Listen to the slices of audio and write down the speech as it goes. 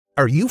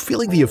Are you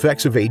feeling the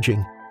effects of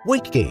aging?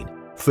 Weight gain,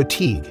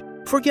 fatigue,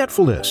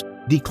 forgetfulness,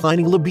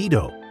 declining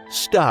libido?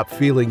 Stop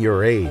feeling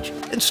your age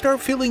and start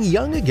feeling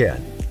young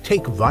again.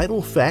 Take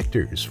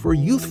VitalFactors for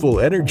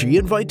youthful energy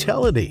and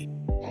vitality.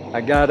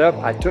 I got up,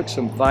 I took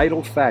some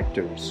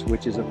VitalFactors,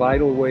 which is a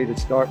vital way to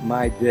start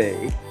my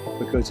day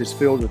because it's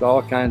filled with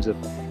all kinds of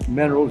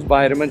minerals,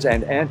 vitamins,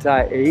 and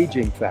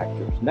anti-aging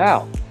factors.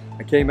 Now,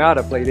 I came out,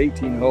 I played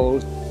 18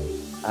 holes.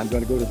 I'm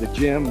going to go to the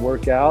gym,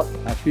 work out.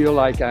 I feel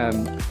like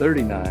I'm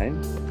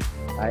 39.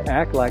 I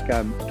act like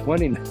I'm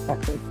 29.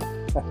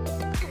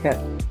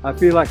 I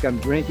feel like I'm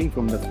drinking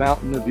from the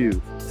fountain of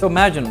youth. So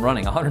imagine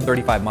running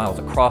 135 miles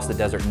across the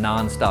desert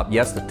non-stop.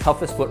 Yes, the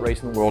toughest foot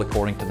race in the world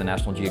according to the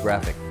National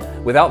Geographic.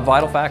 Without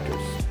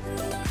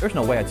VitalFactors, there's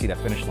no way I'd see that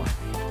finish line.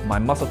 My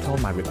muscle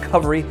tone, my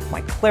recovery,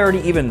 my clarity,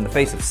 even in the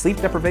face of sleep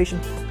deprivation,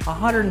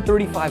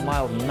 135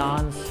 miles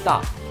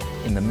non-stop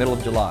in the middle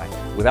of July.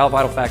 Without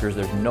VitalFactors,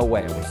 there's no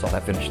way I would have saw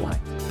that finish line.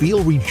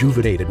 Feel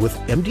rejuvenated with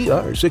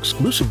MDR's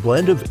exclusive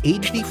blend of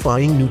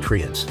age-defying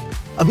nutrients.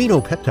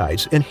 Amino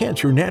peptides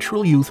enhance your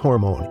natural youth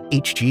hormone,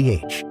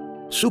 HGH.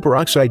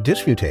 Superoxide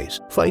dismutase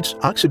fights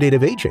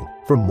oxidative aging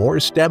for more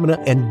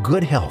stamina and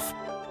good health.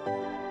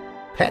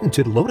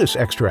 Patented lotus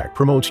extract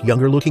promotes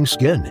younger-looking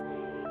skin.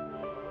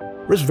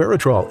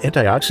 Resveratrol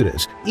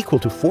antioxidants equal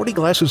to 40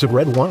 glasses of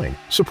red wine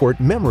support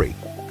memory,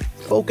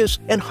 focus,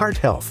 and heart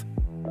health.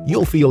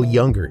 You'll feel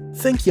younger,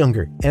 think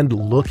younger, and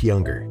look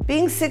younger.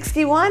 Being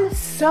 61?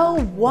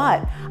 So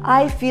what?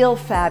 I feel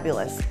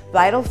fabulous.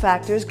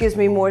 VitalFactors gives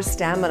me more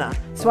stamina,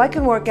 so I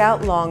can work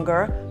out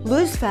longer,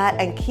 lose fat,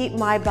 and keep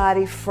my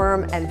body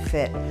firm and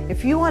fit.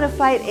 If you want to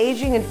fight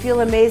aging and feel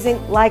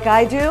amazing like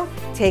I do,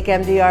 take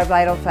MDR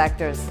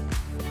VitalFactors.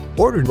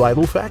 Order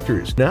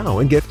VitalFactors now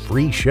and get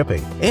free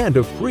shipping and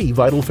a free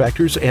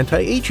VitalFactors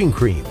anti-aging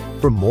cream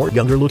for more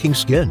younger-looking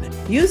skin.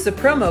 Use the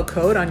promo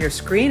code on your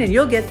screen and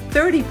you'll get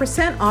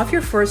 30% off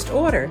your first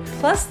order,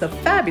 plus the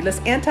fabulous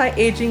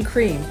anti-aging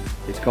cream.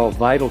 It's called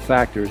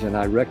VitalFactors, and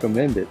I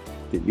recommend it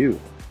to you.